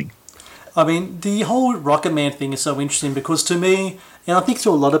supporting. I mean, the whole Rocket Man thing is so interesting because to me, and I think to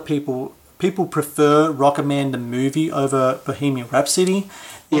a lot of people prefer Rocket Man the movie over Bohemian Rhapsody.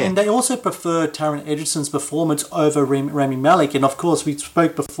 Yeah. And they also prefer Taron Egerton's performance over Rami Malek. And of course, we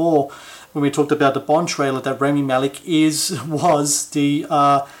spoke before when we talked about the Bond trailer that Rami Malek was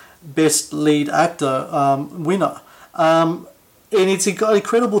the best lead actor winner. And it's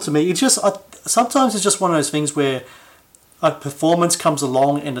incredible to me. It's just sometimes it's just one of those things where a performance comes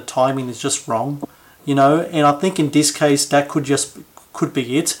along and the timing is just wrong, And I think in this case that could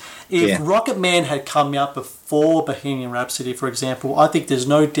be it. If Rocket Man had come out before Bohemian Rhapsody, for example, I think there's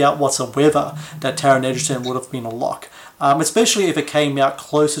no doubt whatsoever that Taron Egerton would have been a lock. Especially if it came out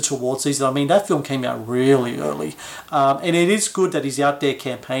closer towards season. I mean, that film came out really early. And it is good that he's out there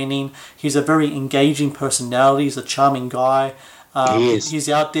campaigning. He's a very engaging personality. He's a charming guy. He's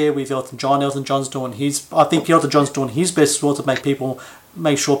out there with Elton John. Elton John's doing I think Elton John's doing his best to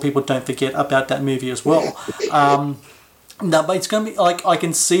make sure people don't forget about that movie as well. No, but it's going to be like I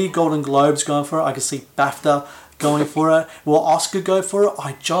can see Golden Globes going for it. I can see BAFTA going for it. Will Oscar go for it?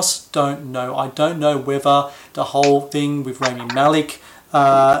 I just don't know. I don't know whether the whole thing with Rami Malek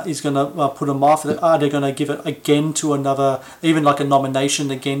is going to put him off. Are they going to give it again to another, even like a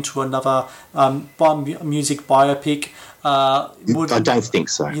nomination again to another music biopic? I don't think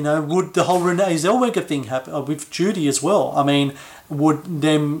so. Would the whole Renee Zellweger thing happen with Judy as well? I mean, would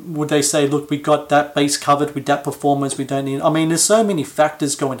they say, look, we got that base covered with that performance, we don't need... I mean, there's so many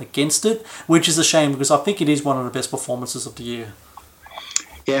factors going against it, which is a shame because I think it is one of the best performances of the year.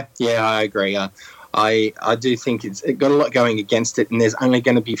 Yeah, I agree. I do think it's got a lot going against it, and there's only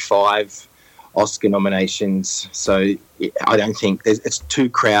going to be 5 Oscar nominations, so I don't think it's too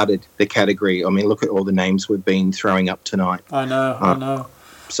crowded, the category. I mean, look at all the names we've been throwing up tonight. I know.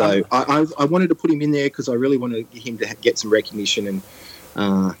 So I wanted to put him in there because I really wanted him to get some recognition, and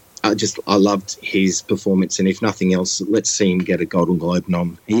I loved his performance. And if nothing else, let's see him get a Golden Globe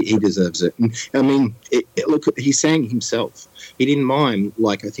nom. He deserves it. And, I mean, look, he sang himself. He didn't mime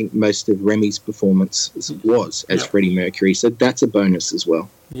like I think most of Remy's performance was as Freddie Mercury. So that's a bonus as well.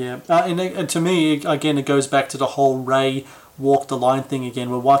 Yeah, and to me, again, it goes back to the whole Ray Walk the Line thing again,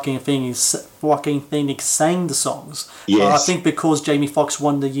 where Joaquin Phoenix sang the songs. Yes. I think because Jamie Foxx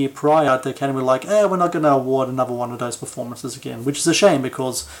won the year prior, the Academy were like, we're not going to award another one of those performances again, which is a shame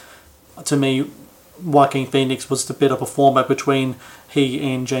because, to me, Joaquin Phoenix was the better performer between he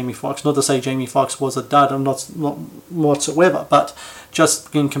and Jamie Foxx. Not to say Jamie Foxx was a dud, not whatsoever, but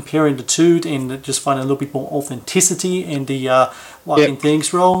just in comparing the two and just finding a little bit more authenticity in the Joaquin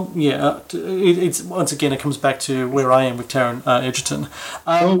Phoenix role. Yeah, it's once again it comes back to where I am with Taron Egerton.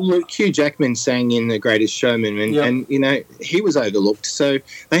 Look, Hugh Jackman sang in The Greatest Showman, and he was overlooked. So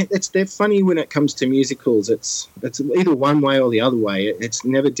they're funny when it comes to musicals. It's either one way or the other way. It's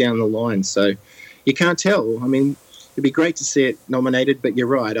never down the line. So you can't tell. I mean, it'd be great to see it nominated, but you're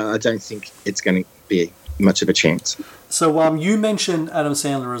right. I don't think it's going to be much of a chance. So you mentioned Adam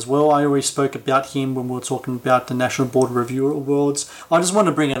Sandler as well. I already spoke about him when we were talking about the National Board of Review Awards. I just want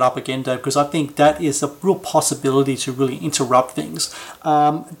to bring it up again, Dave, because I think that is a real possibility to really interrupt things.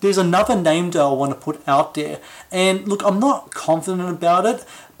 There's another name that I want to put out there. And look, I'm not confident about it,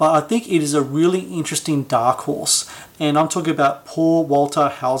 but I think it is a really interesting dark horse. And I'm talking about Paul Walter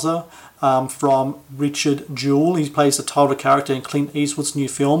Hauser. From Richard Jewell. He plays the title character in Clint Eastwood's new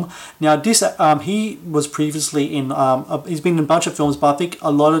film. Now, this he was previously in... he's been in a bunch of films, but I think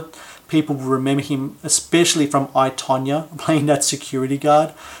a lot of people will remember him, especially from I, Tonya, playing that security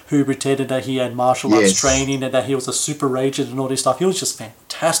guard who pretended that he had martial arts training and that he was a super agent and all this stuff. He was just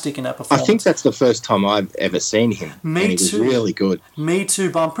fantastic in that performance. I think that's the first time I've ever seen him. Me and he too. was really good. Me too,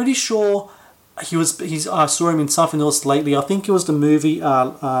 but I'm pretty sure I saw him in something else lately. I think it was the movie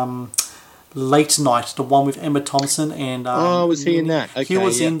Late Night, the one with Emma Thompson and was he in that? Okay, he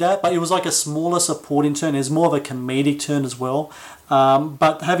was in that, but it was like a smaller supporting turn. It's more of a comedic turn as well.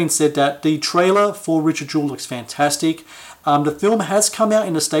 But having said that, the trailer for Richard Jewell looks fantastic. The film has come out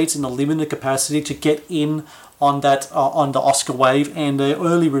in the States in a limited capacity to get in on that on the Oscar wave, and the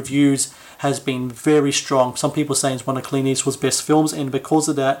early reviews has been very strong. Some people saying it's one of Clint Eastwood's best films, and because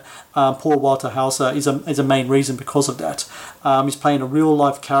of that, Paul Walter Hauser is a main reason because of that. He's playing a real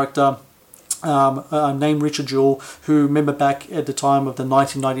life character named Richard Jewell, who, remember back at the time of the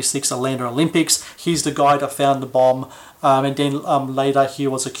 1996 Atlanta Olympics, he's the guy that found the bomb, and then later he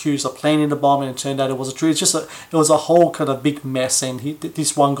was accused of planning the bomb, and it turned out it wasn't true. It was a whole kind of big mess, and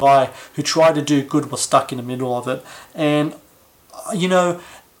this one guy who tried to do good was stuck in the middle of it. And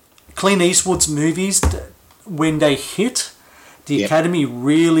Clint Eastwood's movies, when they hit, the Academy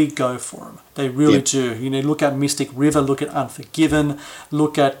really go for them. They really do. Look at Mystic River, look at Unforgiven,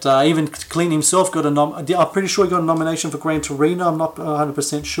 look at even Clint himself got I'm pretty sure he got a nomination for Gran Torino. I'm not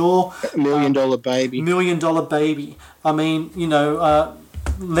 100% sure. $1 Million Baby. $1 Million Baby. I mean,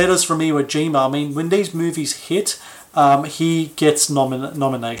 Letters from Iwo Jima. I mean, when these movies hit, he gets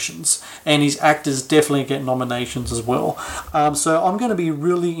nominations, and his actors definitely get nominations as well. So I'm going to be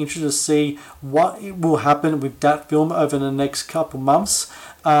really interested to see what will happen with that film over the next couple months,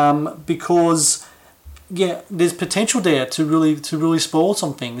 because there's potential there to really spoil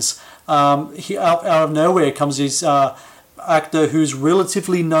some things. Out of nowhere comes this actor who's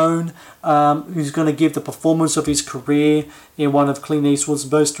relatively known, who's going to give the performance of his career in one of Clint Eastwood's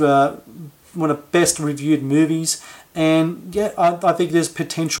one of best reviewed movies. And I think there's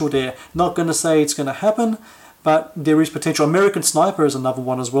potential there. Not going to say it's going to happen, but there is potential. American Sniper is another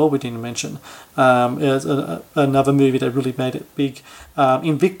one as well we didn't mention. It's another movie that really made it big.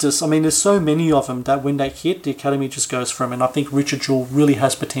 Invictus, I mean, there's so many of them that when they hit, the Academy just goes for them. And I think Richard Jewell really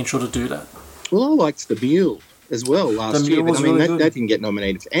has potential to do that. Well, I liked The Mule as well last year. But, that didn't get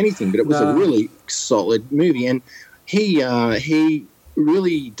nominated for anything, but it was a really solid movie. And he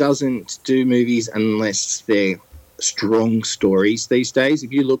really doesn't do movies unless they're strong stories these days.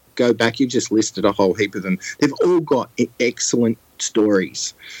 If you go back, you've just listed a whole heap of them. They've all got excellent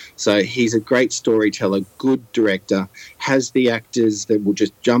stories. So he's a great storyteller, good director, has the actors that will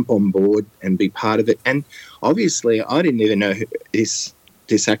just jump on board and be part of it. And obviously, I didn't even know this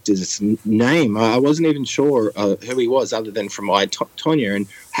actor's name. I wasn't even sure who he was other than from I, Tonya, and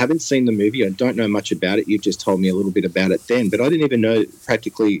haven't seen the movie. I don't know much about it. You've just told me a little bit about it then, but I didn't even know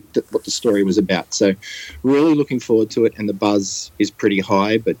practically what the story was about. So really looking forward to it, and the buzz is pretty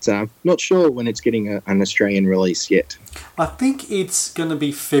high, but not sure when it's getting an Australian release yet. I think it's going to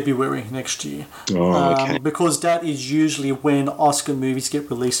be February next year. Oh, okay. Because that is usually when Oscar movies get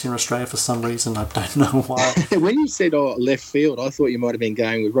released in Australia for some reason. I don't know why. When you said left field, I thought you might have been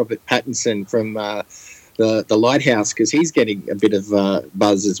going with Robert Pattinson from the Lighthouse, because he's getting a bit of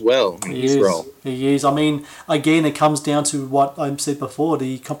buzz as well in his role. He is. I mean, again, it comes down to what I said before.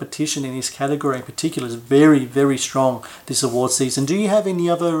 The competition in this category in particular is very, very strong this award season. Do you have any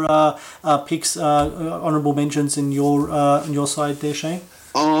other picks, honourable mentions in your side there, Shane?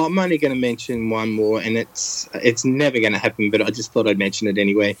 Oh, I'm only going to mention one more, and it's never going to happen, but I just thought I'd mention it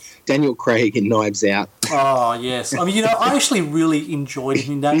anyway. Daniel Craig in Knives Out. Oh, yes. I mean, I actually really enjoyed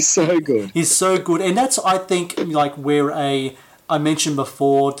him in that. He's so good. He's so good. And that's, I think, like where I mentioned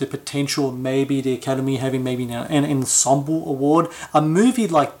before, the potential maybe the Academy having maybe an ensemble award. A movie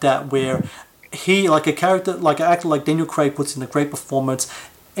like that where he, like an actor like Daniel Craig puts in a great performance,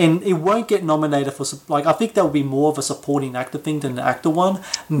 and it won't get nominated for, like, I think that would be more of a supporting actor thing than the actor one.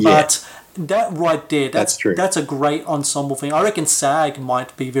 But that right there, that's true. That's a great ensemble thing. I reckon SAG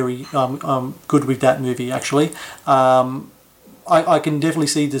might be very good with that movie, actually. I can definitely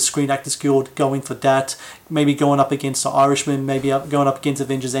see the Screen Actors Guild going for that. Maybe going up against The Irishman, maybe going up against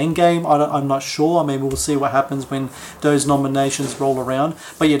Avengers Endgame. I'm not sure. Maybe we'll see what happens when those nominations roll around.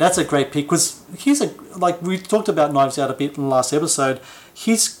 But yeah, that's a great pick, because like we talked about Knives Out a bit in the last episode.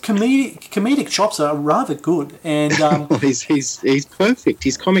 His comedic chops are rather good, and he's perfect.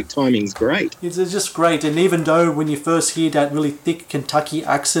 His comic timing's great. It's just great, and even though when you first hear that really thick Kentucky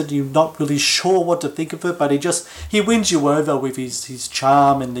accent, you're not really sure what to think of it, but he wins you over with his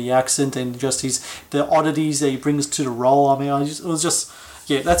charm and the accent and just the oddities that he brings to the role. I mean, it was just.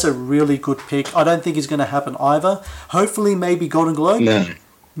 Yeah, that's a really good pick. I don't think it's going to happen either. Hopefully, maybe Golden Globe. No.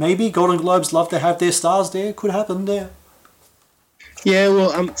 maybe Golden Globes love to have their stars there. Could happen there. Yeah,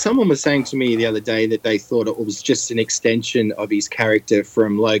 well, someone was saying to me the other day that they thought it was just an extension of his character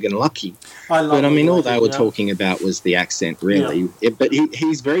from Logan Lucky. All they were talking about was the accent, really. Yeah. But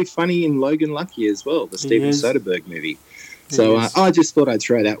he's very funny in Logan Lucky as well, the Steven Soderbergh movie. So I just thought I'd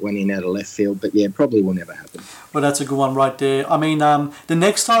throw that one in out of left field, but yeah, probably will never happen. Well, that's a good one right there. I mean, the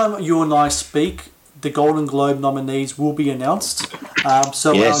next time you and I speak, the Golden Globe nominees will be announced.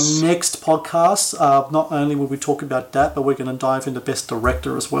 So our next podcast, not only will we talk about that, but we're going to dive into Best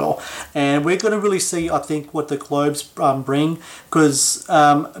Director as well. And we're going to really see, I think, what the Globes bring, because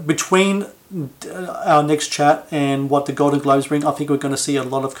between our next chat and what the Golden Globes bring, I think we're going to see a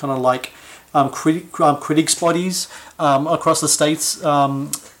lot of kind of like critics bodies across the states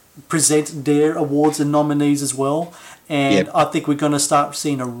present their awards and nominees as well. And I think we're going to start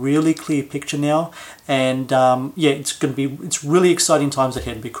seeing a really clear picture now. And it's really exciting times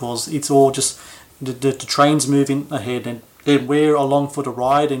ahead, because it's all just the train's moving ahead, and we're along for the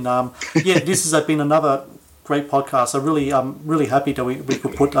ride. And this has been another great podcast. I'm really happy that we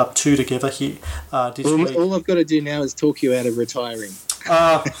could put up two together here this week. All I've got to do now is talk you out of retiring.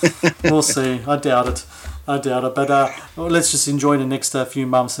 We'll see. I doubt it. But let's just enjoy the next few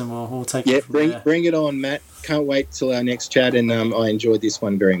months, and we'll take it from there. Bring it on, Matt. Can't wait till our next chat, and I enjoyed this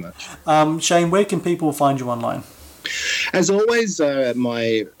one very much. Shane, where can people find you online? As always,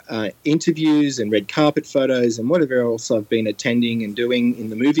 my interviews and red carpet photos and whatever else I've been attending and doing in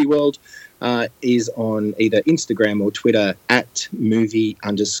the movie world is on either Instagram or Twitter at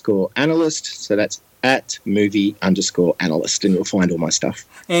movie_analyst. So that's at movie_analyst, and you'll find all my stuff.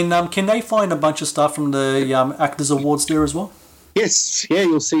 And can they find a bunch of stuff from the Actors Awards there as well? Yes,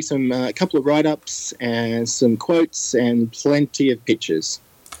 you'll see a couple of write-ups and some quotes and plenty of pictures.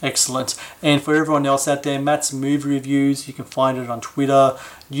 Excellent. And for everyone else out there, Matt's Movie Reviews, you can find it on Twitter,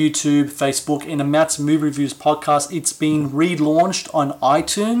 YouTube, Facebook, and the Matt's Movie Reviews podcast. It's been relaunched on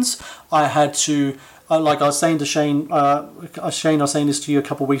iTunes. I had to... like I was saying to Shane, Shane, I was saying this to you a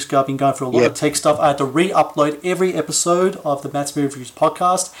couple of weeks ago. I've been going through a lot of tech stuff. I had to re-upload every episode of the Matt's Movie Reviews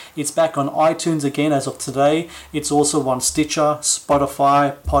podcast. It's back on iTunes again as of today. It's also on Stitcher,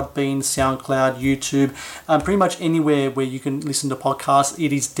 Spotify, Podbean, SoundCloud, YouTube, and pretty much anywhere where you can listen to podcasts.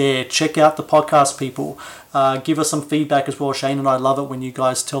 It is there. Check out the podcast, people. Give us some feedback as well. Shane and I love it when you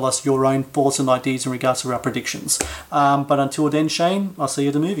guys tell us your own thoughts and ideas in regards to our predictions. But until then, Shane, I'll see you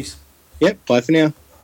at the movies. Yep, bye for now.